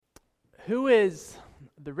Who is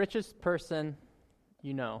the richest person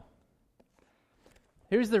you know?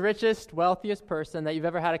 Who's the richest, wealthiest person that you've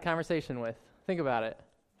ever had a conversation with? Think about it.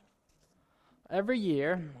 Every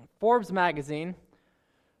year, Forbes magazine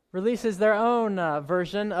releases their own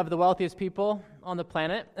version of the wealthiest people on the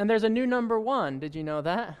planet, and there's a new number one. Did you know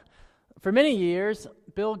that? For many years,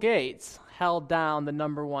 Bill Gates held down the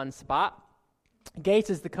number one spot. Gates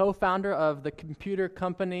is the co-founder of the computer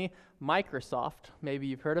company Microsoft. Maybe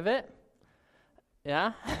you've heard of it.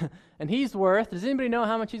 Yeah? And he's worth, does anybody know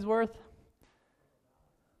how much he's worth?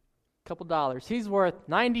 A couple dollars. He's worth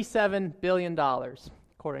 $97 billion,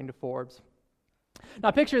 according to Forbes.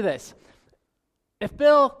 Now picture this. If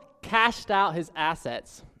Bill cashed out his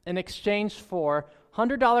assets in exchange for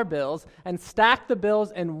 $100 bills and stacked the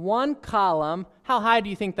bills in one column, how high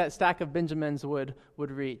do you think that stack of Benjamins would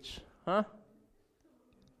reach? Huh?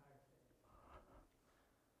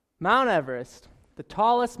 Mount Everest, the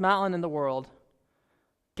tallest mountain in the world.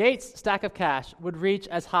 Gates' stack of cash would reach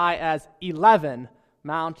as high as 11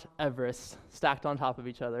 Mount Everest stacked on top of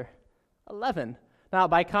each other. 11. Now,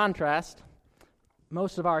 by contrast,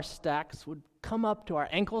 most of our stacks would come up to our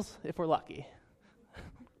ankles if we're lucky.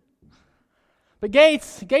 But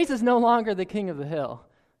Gates is no longer the king of the hill.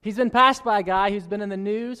 He's been passed by a guy who's been in the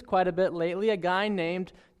news quite a bit lately, a guy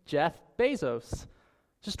named Jeff Bezos.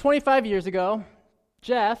 Just 25 years ago,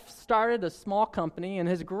 Jeff started a small company in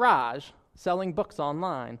his garage selling books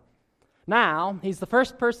online. Now, he's the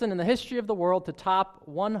first person in the history of the world to top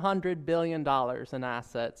 $100 billion in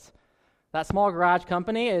assets. That small garage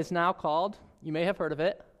company is now called, you may have heard of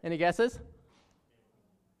it. Any guesses?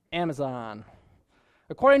 Amazon.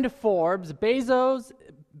 According to Forbes, Bezos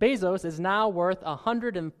is now worth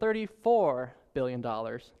 $134 billion.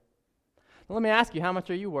 Now, let me ask you, how much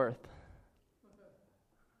are you worth?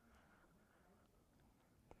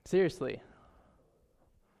 Seriously.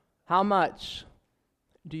 How much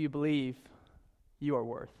do you believe you are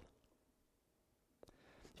worth?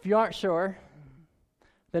 If you aren't sure,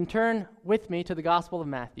 then turn with me to the Gospel of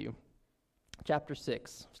Matthew, chapter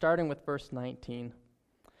 6, starting with verse 19.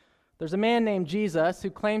 There's a man named Jesus who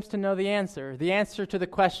claims to know the answer to the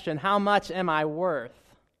question, how much am I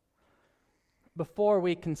worth? Before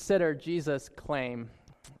we consider Jesus' claim,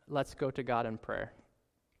 let's go to God in prayer.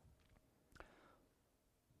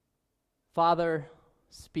 Father,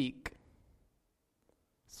 speak.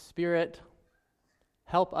 Spirit,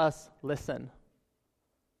 help us listen.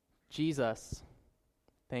 Jesus,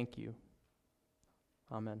 thank you.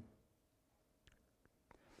 Amen.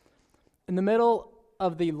 In the middle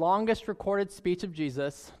of the longest recorded speech of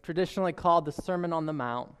Jesus, traditionally called the Sermon on the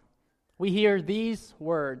Mount, we hear these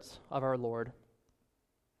words of our Lord.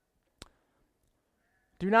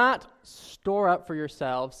 Do not store up for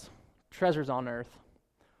yourselves treasures on earth,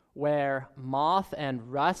 where moth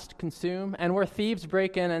and rust consume, and where thieves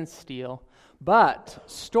break in and steal. But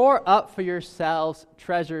store up for yourselves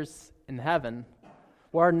treasures in heaven,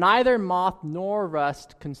 where neither moth nor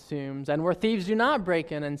rust consumes, and where thieves do not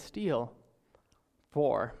break in and steal.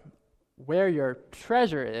 For where your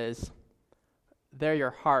treasure is, there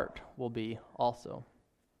your heart will be also.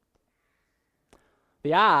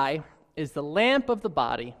 The eye is the lamp of the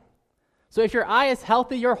body. So if your eye is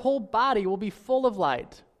healthy, your whole body will be full of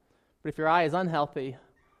light. But if your eye is unhealthy,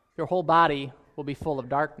 your whole body will be full of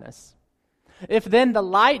darkness. If then the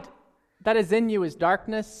light that is in you is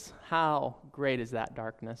darkness, how great is that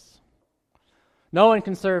darkness? No one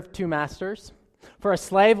can serve two masters, for a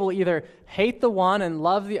slave will either hate the one and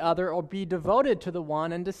love the other, or be devoted to the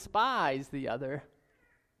one and despise the other.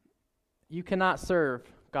 You cannot serve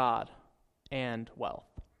God and wealth.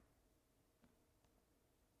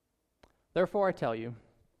 Therefore I tell you,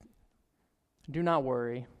 do not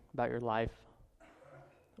worry about your life,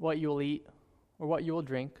 what you will eat, or what you will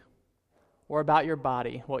drink, or about your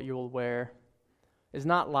body, what you will wear. Is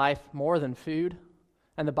not life more than food,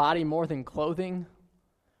 and the body more than clothing?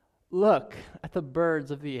 Look at the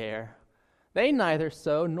birds of the air. They neither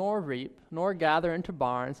sow nor reap, nor gather into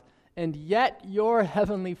barns, and yet your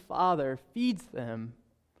heavenly Father feeds them.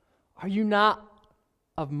 Are you not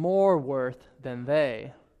of more worth than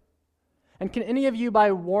they? And can any of you,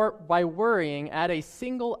 by worrying, add a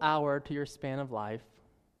single hour to your span of life?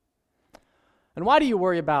 And why do you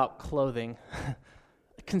worry about clothing?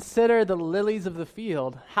 Consider the lilies of the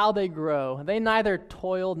field, how they grow. They neither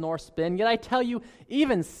toil nor spin. Yet I tell you,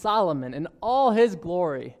 even Solomon in all his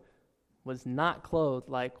glory was not clothed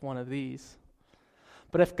like one of these.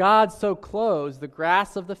 But if God so clothes the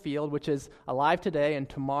grass of the field, which is alive today and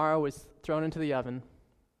tomorrow is thrown into the oven,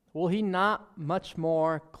 will he not much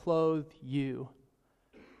more clothe you,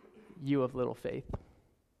 you of little faith?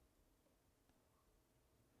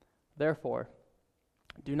 Therefore,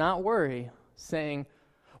 do not worry, saying,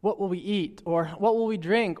 'What will we eat?' or 'What will we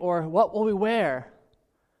drink?' or 'What will we wear?'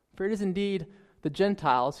 For it is indeed the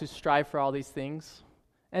Gentiles who strive for all these things.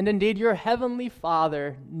 And indeed your heavenly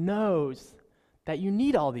Father knows that you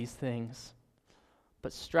need all these things.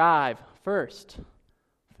 But strive first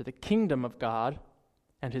for the kingdom of God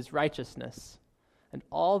and his righteousness, and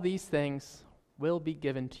all these things will be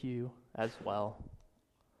given to you as well.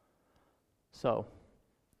 So,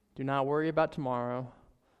 do not worry about tomorrow,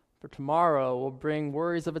 for tomorrow will bring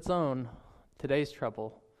worries of its own. Today's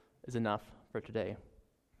trouble is enough for today."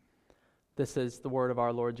 This is the word of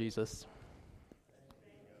our Lord Jesus.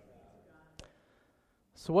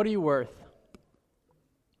 So what are you worth?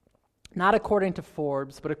 Not according to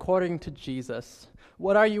Forbes, but according to Jesus.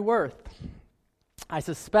 What are you worth? I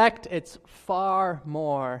suspect it's far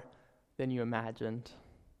more than you imagined.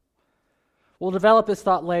 We'll develop this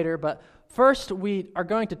thought later, but first we are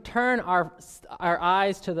going to turn our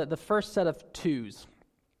eyes to the first set of twos.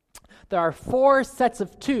 There are 4 sets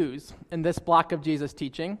of twos in this block of Jesus'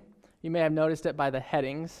 teaching. You may have noticed it by the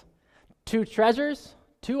headings. 2 treasures,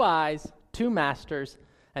 2 eyes, 2 masters,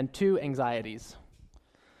 and 2 anxieties.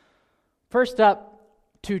 First up,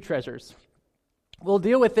 2 treasures. We'll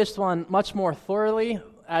deal with this one much more thoroughly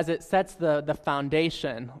as it sets the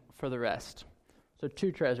foundation for the rest. So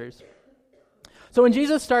 2 treasures. So when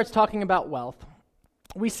Jesus starts talking about wealth,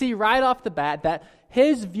 we see right off the bat that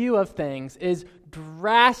his view of things is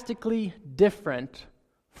drastically different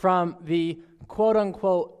from the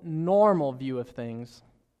quote-unquote normal view of things.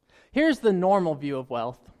 Here's the normal view of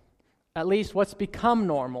wealth, at least what's become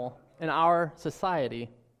normal in our society.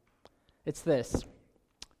 It's this: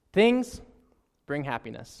 things bring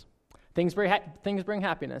happiness. Things bring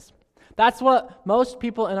happiness. That's what most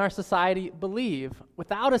people in our society believe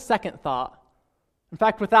without a second thought. In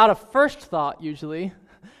fact, without a first thought, usually.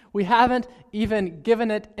 We haven't even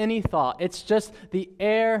given it any thought. It's just the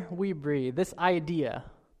air we breathe, this idea.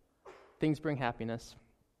 Things bring happiness.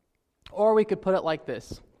 Or we could put it like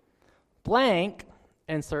this: blank,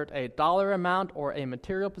 insert a dollar amount or a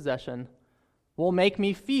material possession, will make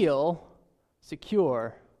me feel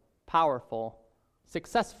secure, powerful,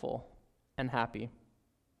 successful, and happy.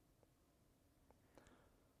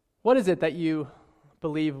 What is it that you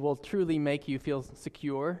believe will truly make you feel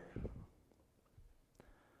secure?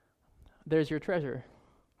 There's your treasure.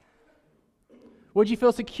 Would you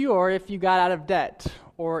feel secure if you got out of debt,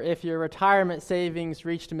 or if your retirement savings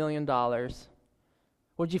reached $1 million?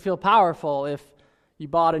 Would you feel powerful if you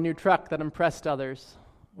bought a new truck that impressed others?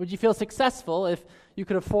 Would you feel successful if you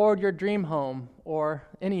could afford your dream home or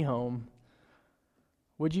any home?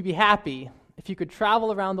 Would you be happy if you could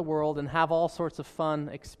travel around the world and have all sorts of fun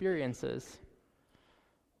experiences?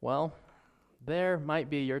 Well, there might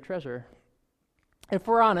be your treasure. If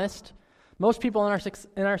we're honest, most people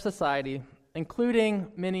in our society,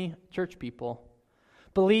 including many church people,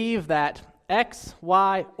 believe that X,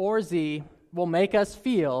 Y, or Z will make us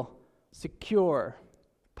feel secure,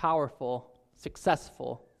 powerful,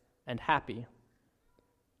 successful, and happy.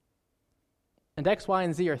 And X, Y,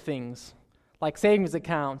 and Z are things like savings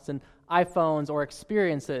accounts and iPhones or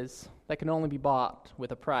experiences that can only be bought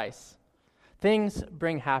with a price. Things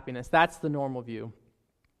bring happiness. That's the normal view.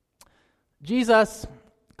 Jesus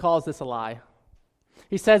calls this a lie.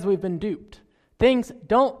 He says we've been duped. Things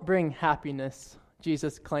don't bring happiness,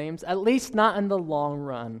 Jesus claims, at least not in the long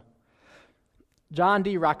run. John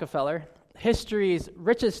D. Rockefeller, history's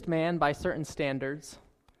richest man by certain standards,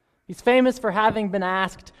 he's famous for having been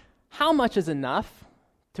asked, "How much is enough?"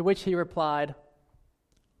 To which he replied,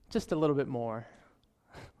 "Just a little bit more."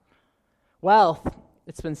 Wealth,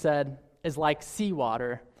 it's been said, is like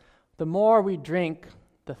seawater. The more we drink,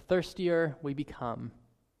 the thirstier we become.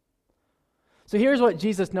 So here's what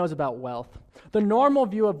Jesus knows about wealth. The normal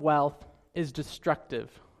view of wealth is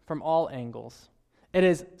destructive from all angles. It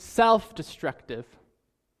is self-destructive.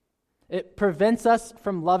 It prevents us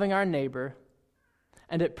from loving our neighbor,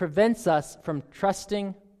 and it prevents us from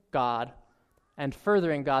trusting God and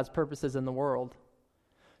furthering God's purposes in the world.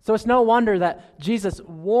 So it's no wonder that Jesus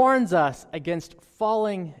warns us against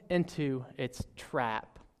falling into its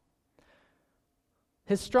trap.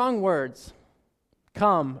 His strong words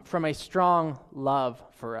come from a strong love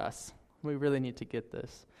for us. We really need to get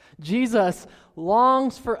this. Jesus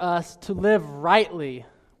longs for us to live rightly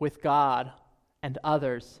with God and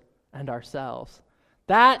others and ourselves.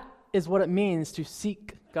 That is what it means to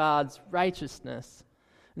seek God's righteousness.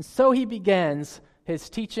 And so he begins his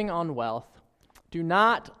teaching on wealth. Do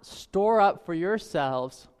not store up for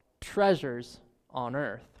yourselves treasures on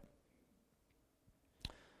earth.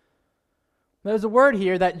 There's a word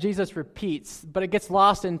here that Jesus repeats, but it gets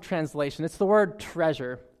lost in translation. It's the word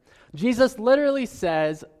treasure. Jesus literally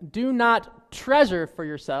says, do not treasure for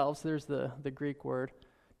yourselves, there's the Greek word,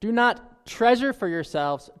 do not treasure for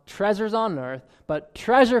yourselves treasures on earth, but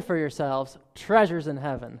treasure for yourselves treasures in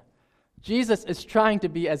heaven. Jesus is trying to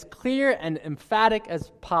be as clear and emphatic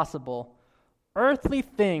as possible. Earthly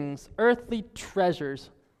things, earthly treasures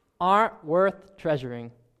aren't worth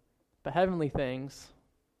treasuring, but heavenly things,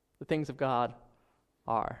 the things of God,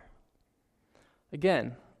 are.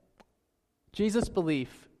 Again, Jesus'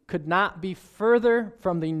 belief could not be further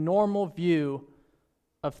from the normal view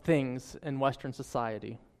of things in Western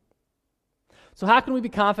society. So how can we be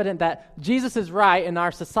confident that Jesus is right and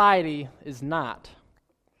our society is not?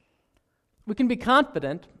 We can be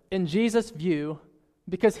confident in Jesus' view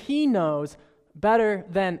because he knows better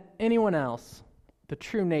than anyone else the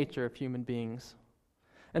true nature of human beings.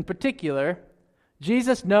 In particular,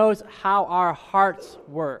 Jesus knows how our hearts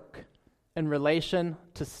work in relation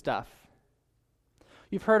to stuff.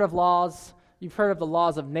 You've heard of laws, you've heard of the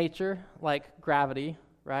laws of nature, like gravity,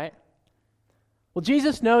 right? Well,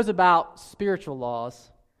 Jesus knows about spiritual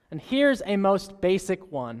laws, and here's a most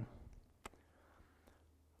basic one.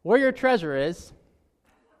 Where your treasure is,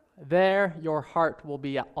 there your heart will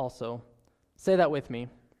be also. Say that with me.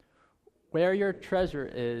 Where your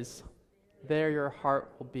treasure is, there your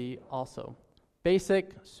heart will be also.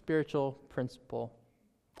 Basic spiritual principle.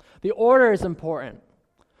 The order is important.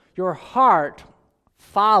 Your heart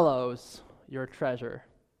follows your treasure,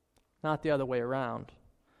 not the other way around.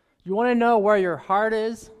 You want to know where your heart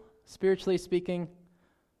is, spiritually speaking?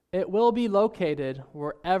 It will be located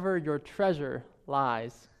wherever your treasure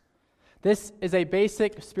lies. This is a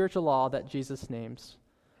basic spiritual law that Jesus names.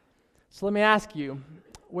 So let me ask you,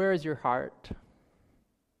 where is your heart?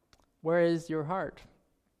 Where is your heart?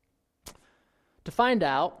 To find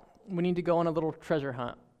out, we need to go on a little treasure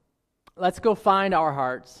hunt. Let's go find our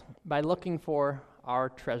hearts by looking for our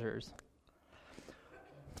treasures.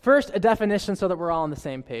 First, a definition so that we're all on the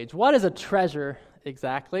same page. What is a treasure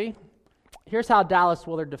exactly? Here's how Dallas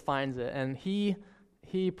Willard defines it, and he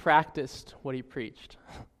practiced what he preached.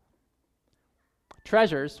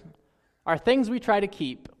 Treasures are things we try to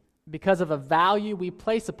keep because of a value we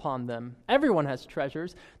place upon them. Everyone has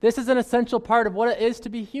treasures. This is an essential part of what it is to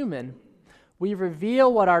be human. We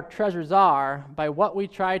reveal what our treasures are by what we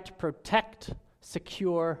try to protect,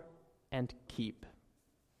 secure, and keep.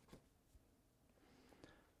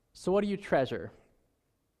 So what do you treasure?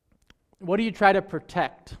 What do you try to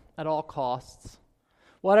protect at all costs?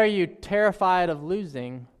 What are you terrified of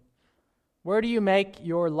losing? Where do you make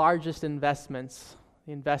your largest investments?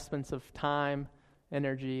 The investments of time,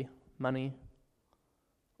 energy, money.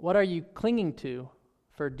 What are you clinging to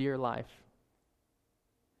for dear life?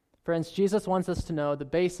 Friends, Jesus wants us to know the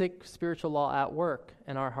basic spiritual law at work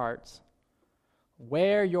in our hearts.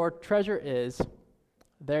 Where your treasure is,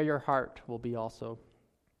 there your heart will be also.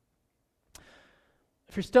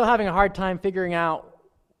 If you're still having a hard time figuring out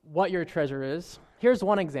what your treasure is, here's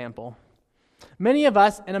one example. Many of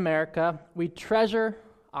us in America, we treasure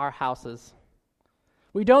our houses.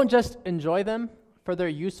 We don't just enjoy them for their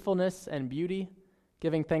usefulness and beauty,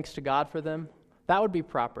 giving thanks to God for them. That would be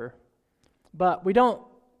proper. But we don't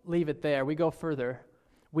leave it there. We go further.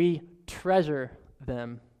 We treasure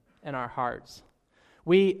them in our hearts.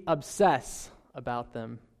 We obsess about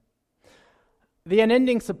them. The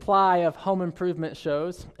unending supply of home improvement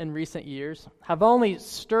shows in recent years have only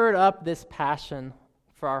stirred up this passion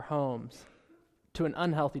for our homes to an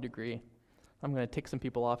unhealthy degree. I'm going to tick some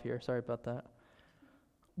people off here. Sorry about that.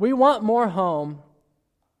 We want more home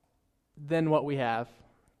than what we have,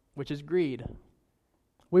 which is greed.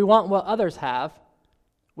 We want what others have,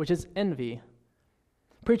 which is envy.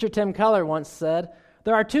 Preacher Tim Keller once said,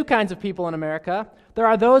 there are two kinds of people in America. There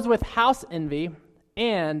are those with house envy,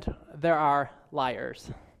 and there are liars.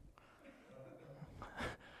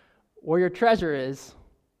 Where your treasure is,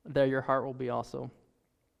 there your heart will be also.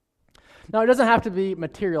 Now, it doesn't have to be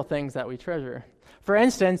material things that we treasure. For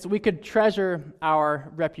instance, we could treasure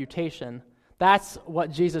our reputation. That's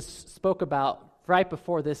what Jesus spoke about right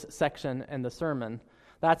before this section in the sermon.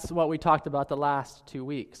 That's what we talked about the last 2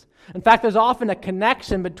 weeks. In fact, there's often a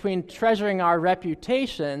connection between treasuring our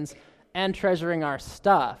reputations and treasuring our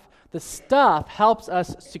stuff. The stuff helps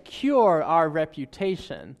us secure our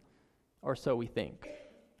reputation, or so we think.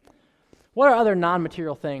 What are other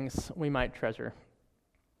non-material things we might treasure?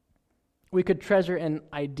 We could treasure an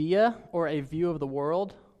idea or a view of the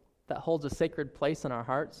world that holds a sacred place in our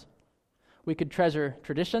hearts. We could treasure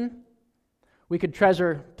tradition. We could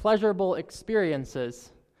treasure pleasurable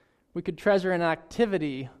experiences. We could treasure an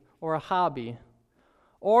activity or a hobby.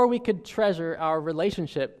 or we could treasure our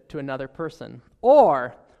relationship to another person,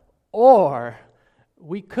 or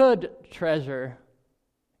we could treasure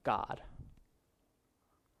God.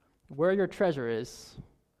 Where your treasure is,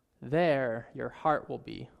 there your heart will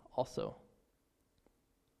be also.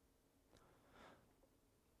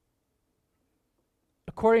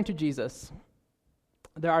 According to Jesus,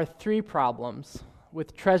 there are 3 problems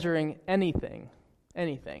with treasuring anything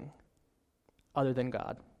other than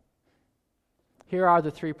God. Here are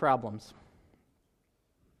the 3 problems: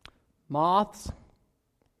 moths,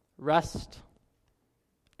 rust,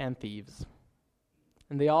 and thieves.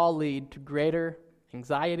 And they all lead to greater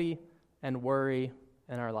anxiety and worry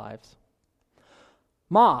in our lives.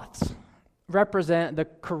 Moths represent the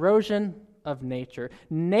corrosion of nature.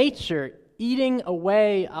 Nature eating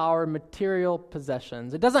away our material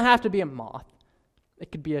possessions. It doesn't have to be a moth.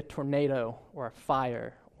 It could be a tornado or a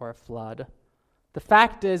fire or a flood. The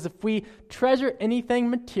fact is, if we treasure anything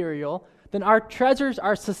material, then our treasures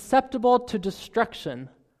are susceptible to destruction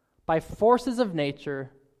by forces of nature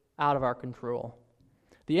out of our control.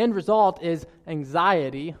 The end result is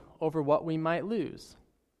anxiety over what we might lose.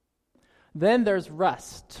 Then there's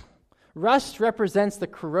rust. Rust represents the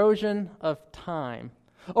corrosion of time.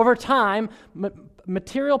 Over time,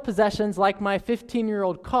 material possessions like my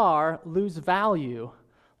 15-year-old car lose value.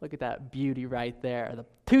 Look at that beauty right there, the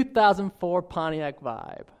 2004 Pontiac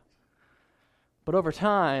Vibe. But over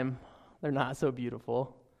time, they're not so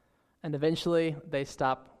beautiful, and eventually they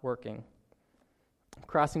stop working. I'm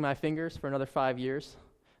crossing my fingers for another 5 years.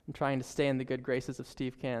 I'm trying to stay in the good graces of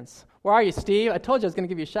Steve Kantz. Where are you, Steve? I told you I was going to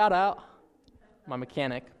give you a shout out. My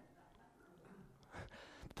mechanic.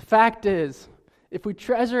 The fact is, if we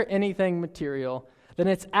treasure anything material, then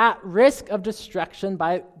it's at risk of destruction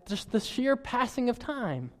by just the sheer passing of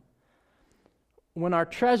time. When our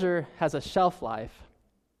treasure has a shelf life,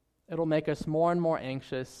 it'll make us more and more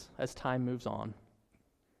anxious as time moves on.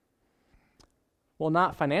 Well,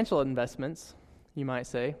 not financial investments, you might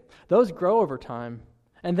say. Those grow over time,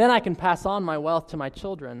 and then I can pass on my wealth to my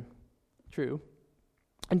children. True.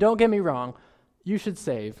 And don't get me wrong, you should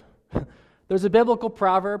save. There's a biblical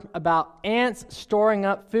proverb about ants storing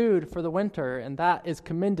up food for the winter, and that is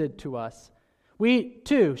commended to us. We,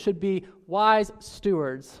 too, should be wise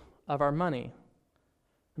stewards of our money.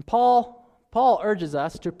 And Paul urges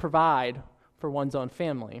us to provide for one's own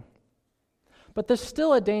family. But there's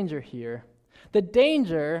still a danger here. The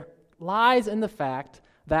danger lies in the fact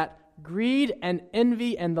that greed and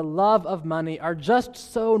envy and the love of money are just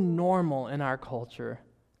so normal in our culture.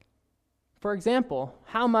 For example,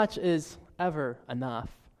 how much is ever enough?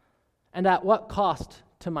 And at what cost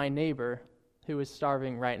to my neighbor who is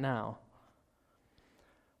starving right now?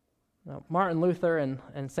 Now, Martin Luther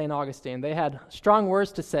and St. Augustine, they had strong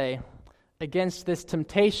words to say against this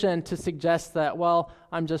temptation to suggest that, well,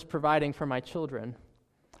 I'm just providing for my children.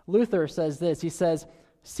 Luther says this, he says,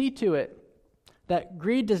 "See to it that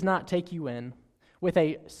greed does not take you in with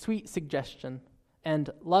a sweet suggestion and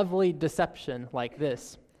lovely deception like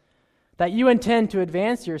this, that you intend to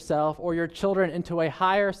advance yourself or your children into a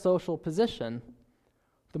higher social position.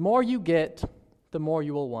 The more you get, the more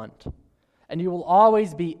you will want, and you will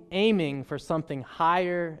always be aiming for something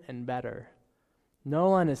higher and better. No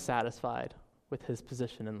one is satisfied with his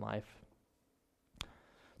position in life."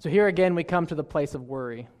 So here again we come to the place of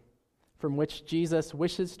worry, from which Jesus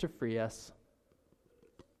wishes to free us.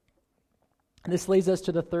 This leads us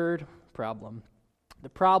to the 3rd problem, the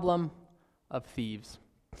problem of thieves.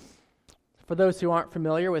 For those who aren't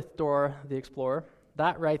familiar with Dora the Explorer,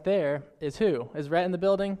 that right there is who? Is Rhett in the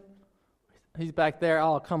building? He's back there.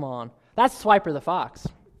 Oh, come on. That's Swiper the Fox.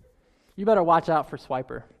 You better watch out for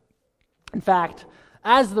Swiper. In fact,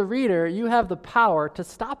 as the reader, you have the power to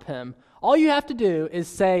stop him. All you have to do is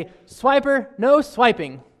say, "Swiper, no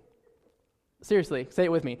swiping." Seriously, say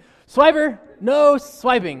it with me. "Swiper, no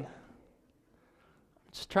swiping."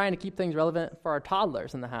 Just trying to keep things relevant for our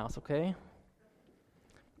toddlers in the house, okay?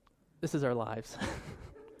 This is our lives.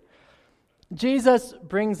 Jesus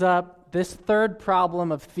brings up this 3rd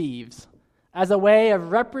problem of thieves as a way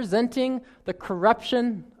of representing the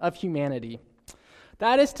corruption of humanity.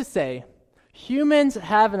 That is to say, humans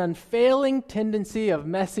have an unfailing tendency of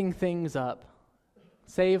messing things up,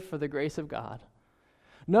 save for the grace of God.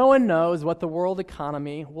 No one knows what the world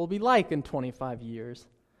economy will be like in 25 years.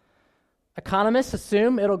 Economists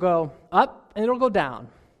assume it'll go up and it'll go down.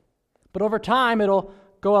 But over time, it'll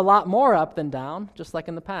go a lot more up than down, just like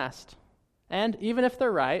in the past. And even if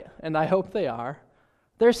they're right, and I hope they are,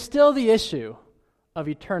 there's still the issue of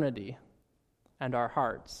eternity and our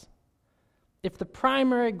hearts. If the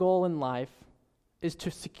primary goal in life is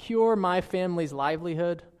to secure my family's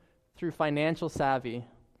livelihood through financial savvy,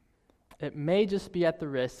 it may just be at the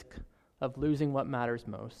risk of losing what matters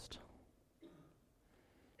most.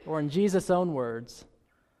 Or in Jesus' own words,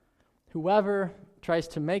 whoever tries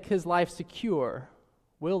to make his life secure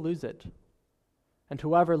will lose it, and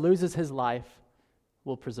whoever loses his life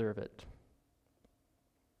will preserve it.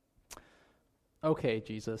 Okay,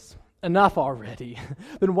 Jesus, enough already.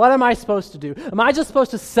 Then what am I supposed to do? Am I just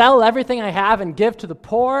supposed to sell everything I have and give to the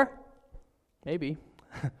poor? Maybe.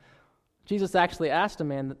 Jesus actually asked a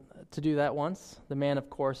man to do that once. The man, of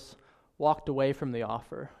course, walked away from the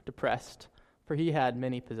offer, depressed, for he had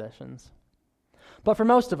many possessions. But for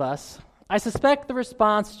most of us, I suspect the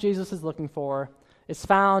response Jesus is looking for is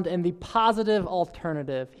found in the positive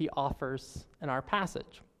alternative he offers in our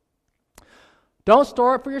passage. Don't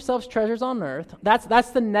store up for yourselves treasures on earth.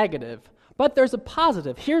 That's the negative. But there's a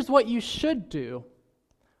positive. Here's what you should do.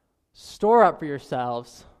 Store up for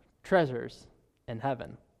yourselves treasures in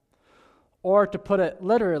heaven. Or to put it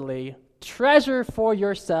literally, treasure for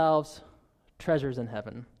yourselves treasures in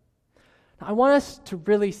heaven. Now, I want us to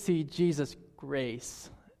really see Jesus' grace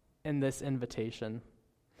in this invitation.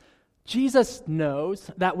 Jesus knows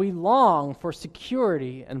that we long for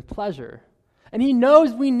security and pleasure, and he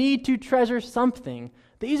knows we need to treasure something.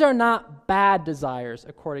 These are not bad desires,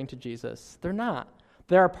 according to Jesus. They're not.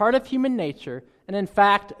 They are part of human nature, and in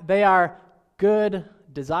fact, they are good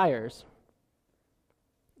desires.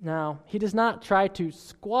 Now, he does not try to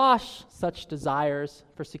squash such desires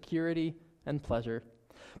for security and pleasure,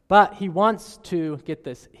 but he wants to, get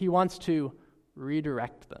this, he wants to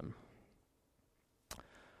redirect them.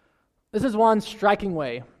 This is one striking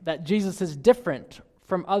way that Jesus is different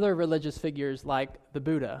from other religious figures like the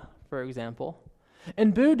Buddha, for example.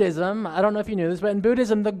 In Buddhism, I don't know if you knew this, but in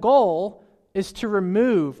Buddhism, the goal is to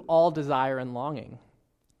remove all desire and longing.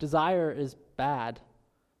 Desire is bad.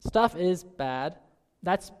 Stuff is bad.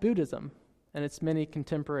 That's Buddhism and its many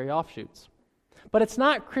contemporary offshoots. But it's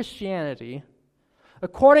not Christianity.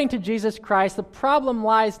 According to Jesus Christ, the problem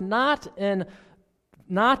lies not in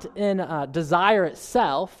desire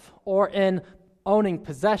itself or in owning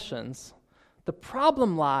possessions. The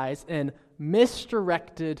problem lies in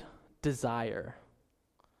misdirected desire.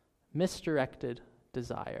 Misdirected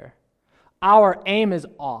desire. Our aim is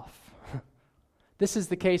off. This is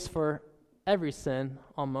the case for every sin,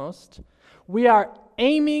 almost. We are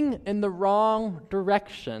aiming in the wrong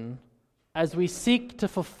direction as we seek to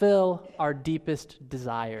fulfill our deepest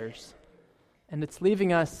desires. And it's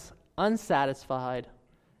leaving us unsatisfied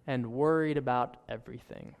and worried about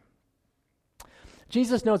everything.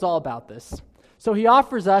 Jesus knows all about this, so he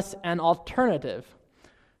offers us an alternative.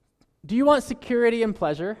 Do you want security and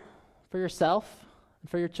pleasure for yourself and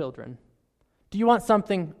for your children? Do you want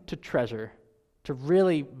something to treasure, to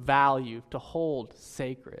really value, to hold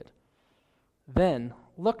sacred? Then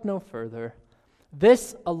look no further.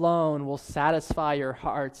 This alone will satisfy your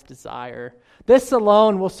heart's desire. This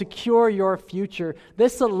alone will secure your future.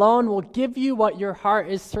 This alone will give you what your heart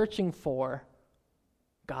is searching for.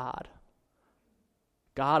 God.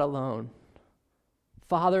 God alone.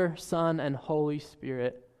 Father, Son, and Holy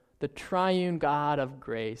Spirit, the triune God of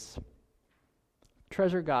grace.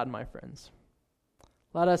 Treasure God, my friends.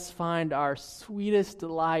 Let us find our sweetest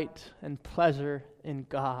delight and pleasure in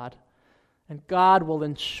God, and God will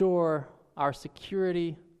ensure our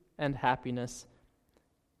security and happiness,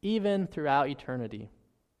 even throughout eternity.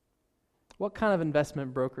 What kind of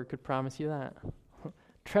investment broker could promise you that?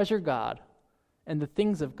 Treasure God and the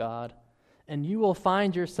things of God, and you will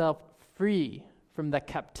find yourself free from the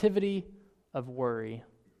captivity of worry.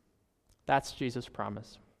 That's Jesus'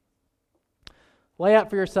 promise. Lay up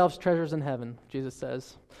for yourselves treasures in heaven, Jesus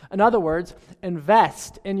says. In other words,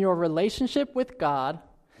 invest in your relationship with God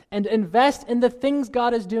and invest in the things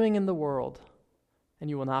God is doing in the world, and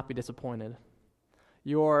you will not be disappointed.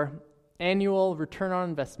 Your annual return on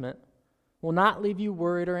investment will not leave you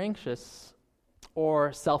worried or anxious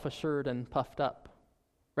or self-assured and puffed up.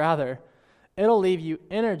 Rather, it'll leave you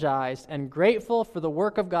energized and grateful for the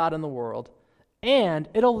work of God in the world, and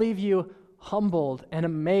it'll leave you humbled and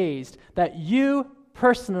amazed that you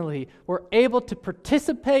personally were able to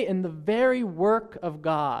participate in the very work of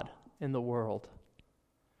God in the world.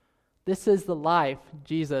 This is the life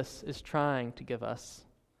Jesus is trying to give us.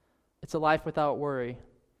 It's a life without worry.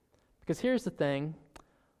 Because here's the thing,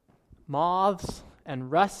 moths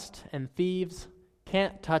and rust and thieves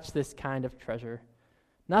can't touch this kind of treasure.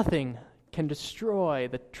 Nothing can destroy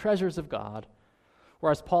the treasures of God. Or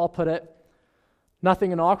as Paul put it,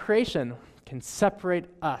 nothing in all creation can separate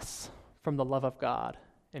us from the love of God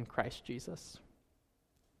in Christ Jesus.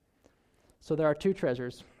 So there are two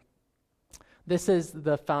treasures. This is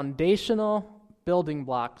the foundational building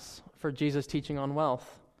blocks for Jesus' teaching on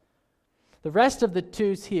wealth. The rest of the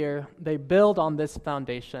twos here, they build on this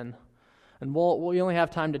foundation. And we only have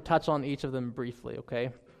time to touch on each of them briefly, okay?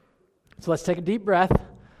 So let's take a deep breath.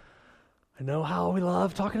 I know how we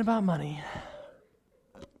love talking about money.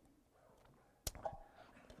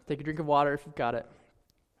 Take a drink of water if you've got it.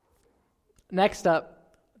 Next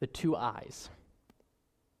up, the two eyes.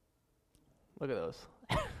 Look at those.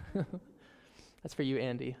 That's for you,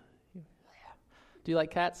 Andy. Do you like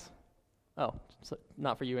cats? Oh, so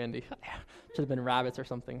not for you, Andy. Should have been rabbits or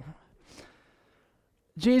something.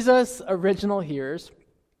 Jesus' original hearers,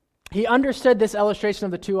 he understood this illustration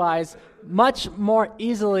of the two eyes much more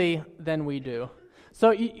easily than we do.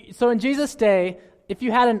 So in Jesus' day, if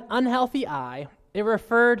you had an unhealthy eye, it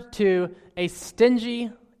referred to a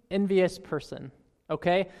stingy, envious person,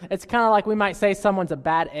 okay? It's kind of like we might say someone's a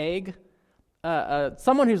bad egg.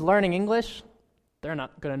 Someone who's learning English, they're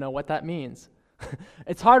not going to know what that means.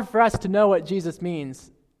 It's hard for us to know what Jesus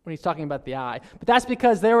means when he's talking about the eye. But that's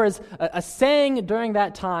because there was a saying during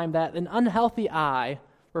that time that an unhealthy eye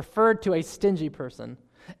referred to a stingy person,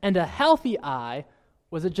 and a healthy eye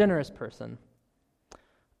was a generous person.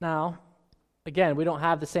 Now, again, we don't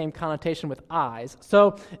have the same connotation with eyes.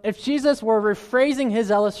 So if Jesus were rephrasing his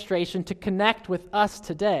illustration to connect with us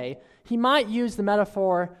today, he might use the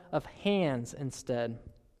metaphor of hands instead.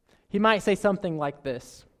 He might say something like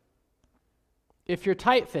this. If you're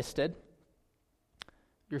tight-fisted,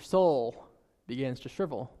 your soul begins to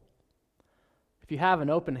shrivel. If you have an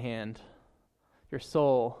open hand, your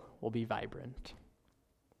soul will be vibrant.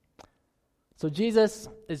 So Jesus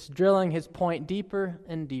is drilling his point deeper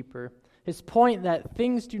and deeper. His point that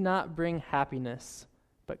things do not bring happiness,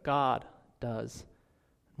 but God does.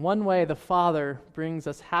 One way the Father brings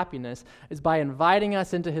us happiness is by inviting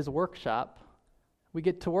us into his workshop. We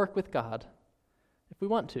get to work with God if we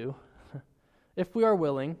want to. If we are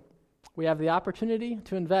willing, we have the opportunity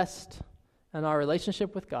to invest in our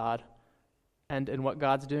relationship with God and in what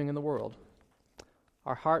God's doing in the world.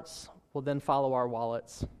 Our hearts will then follow our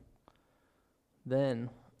wallets. Then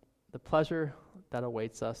the pleasure that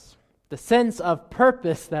awaits us, the sense of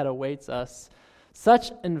purpose that awaits us, such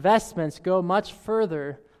investments go much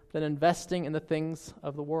further than investing in the things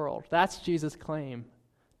of the world. That's Jesus' claim.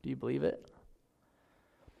 Do you believe it?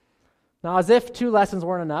 Now, as if two lessons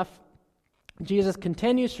weren't enough, Jesus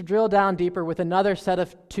continues to drill down deeper with another set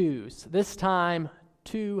of twos, this time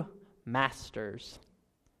two masters.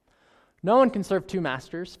 No one can serve two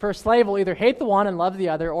masters, for a slave will either hate the one and love the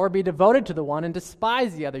other, or be devoted to the one and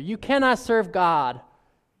despise the other. You cannot serve God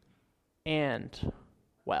and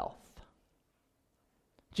wealth.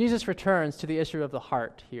 Jesus returns to the issue of the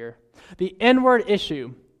heart here. The inward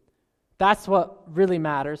issue, that's what really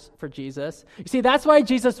matters for Jesus. You see, that's why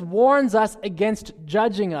Jesus warns us against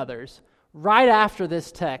judging others. Right after this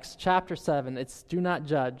text, chapter 7, it's do not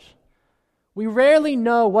judge. We rarely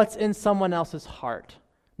know what's in someone else's heart,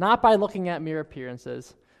 not by looking at mere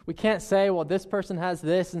appearances. We can't say, well, this person has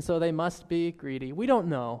this, and so they must be greedy. We don't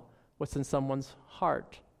know what's in someone's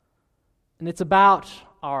heart. And it's about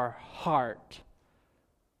our heart.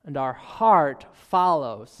 And our heart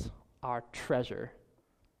follows our treasure.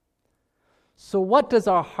 So what does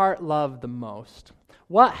our heart love the most?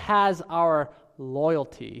 What has our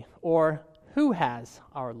loyalty, or who has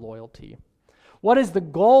our loyalty? What is the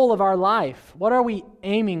goal of our life? What are we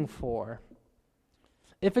aiming for?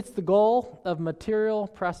 If it's the goal of material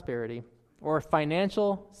prosperity or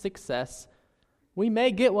financial success, we may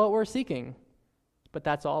get what we're seeking, but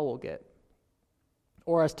that's all we'll get.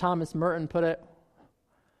 Or as Thomas Merton put it,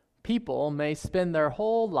 people may spend their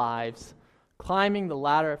whole lives climbing the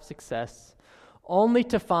ladder of success, only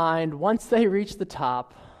to find, once they reach the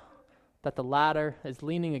top, that the ladder is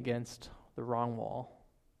leaning against the wrong wall.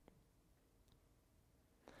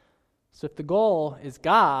 So if the goal is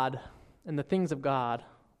God and the things of God,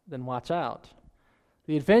 then watch out.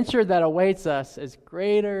 The adventure that awaits us is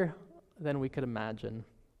greater than we could imagine.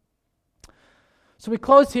 So we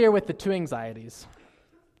close here with the two anxieties.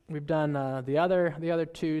 We've done the other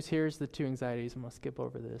twos. Here's the two anxieties. I'm going to skip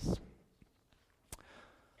over this.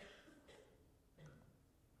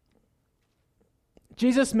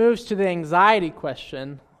 Jesus moves to the anxiety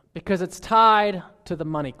question because it's tied to the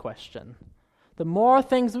money question. The more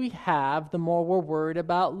things we have, the more we're worried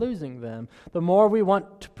about losing them. The more we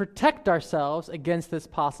want to protect ourselves against this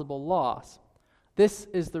possible loss. This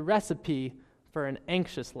is the recipe for an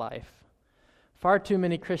anxious life. Far too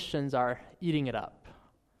many Christians are eating it up.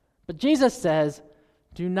 But Jesus says,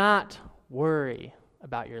 do not worry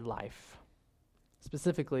about your life,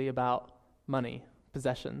 specifically about money,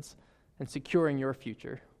 possessions, and securing your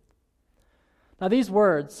future. Now, these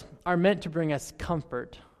words are meant to bring us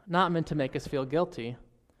comfort, not meant to make us feel guilty.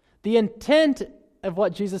 The intent of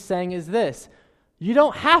what Jesus is saying is this: you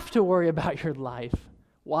don't have to worry about your life.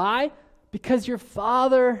 Why? Because your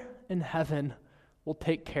Father in heaven will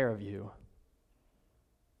take care of you.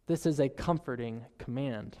 This is a comforting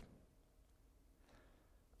command.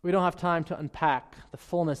 We don't have time to unpack the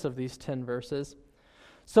fullness of these 10 verses.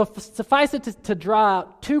 So suffice it to draw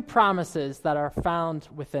out 2 promises that are found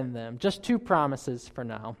within them. Just 2 promises for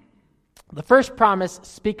now. The first promise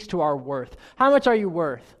speaks to our worth. How much are you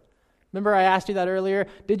worth? Remember I asked you that earlier?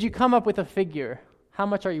 Did you come up with a figure? How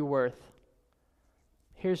much are you worth?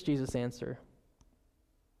 Here's Jesus' answer.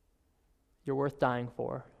 You're worth dying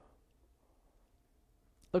for.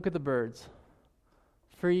 Look at the birds.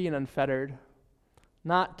 Free and unfettered.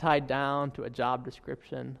 Not tied down to a job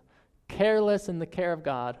description. Careless in the care of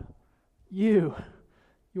God. You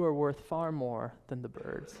are worth far more than the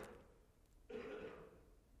birds.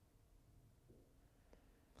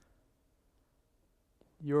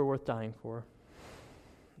 You are worth dying for.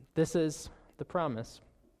 This is the promise.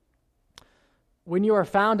 When you are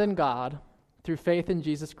found in God through faith in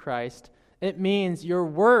Jesus Christ, it means your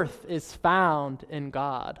worth is found in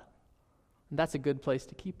God. And that's a good place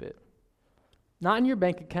to keep it. Not in your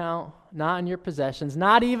bank account, not in your possessions,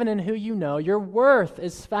 not even in who you know. Your worth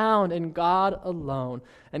is found in God alone.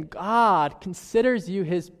 And God considers you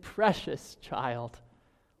his precious child,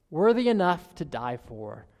 worthy enough to die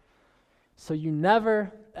for. So you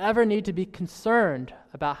never, ever need to be concerned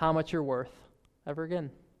about how much you're worth ever again.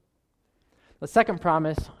 The second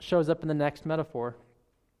promise shows up in the next metaphor.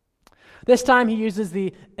 This time he uses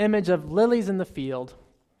the image of lilies in the field.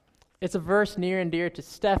 It's a verse near and dear to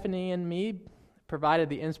Stephanie and me, provided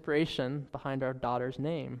the inspiration behind our daughter's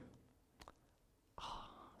name. Oh,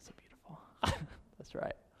 so beautiful. That's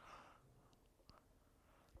right.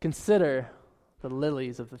 Consider the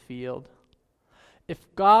lilies of the field.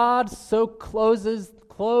 If God so clothes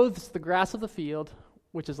the grass of the field,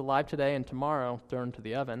 which is alive today and tomorrow thrown into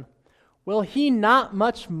the oven, will he not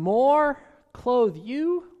much more clothe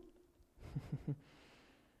you?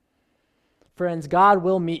 Friends, God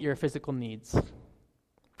will meet your physical needs.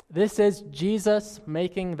 This is Jesus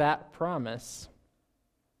making that promise.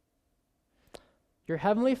 Your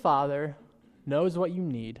heavenly Father knows what you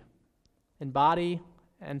need in body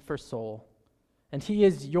and for soul. And he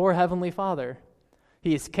is your heavenly Father.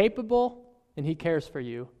 He is capable and he cares for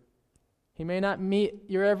you. He may not meet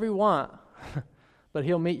your every want, but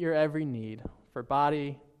he'll meet your every need for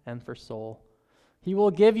body and for soul. He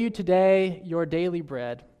will give you today your daily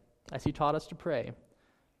bread, as he taught us to pray.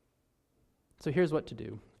 So here's what to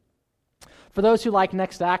do. For those who like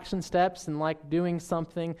next action steps and like doing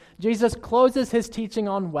something, Jesus closes his teaching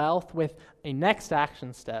on wealth with a next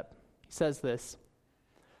action step. He says this: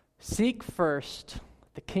 seek first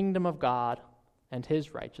the kingdom of God and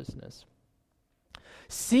his righteousness.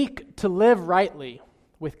 Seek to live rightly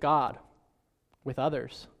with God, with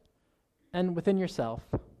others, and within yourself.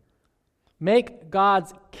 Make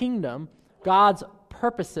God's kingdom, God's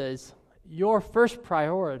purposes, your first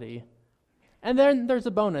priority. And then there's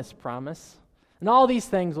a bonus promise. And all these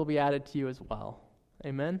things will be added to you as well.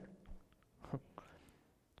 Amen?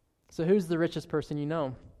 So who's the richest person you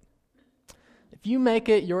know? If you make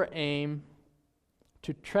it your aim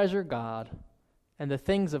to treasure God and the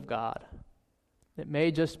things of God, it may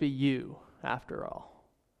just be you after all.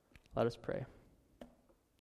 Let us pray.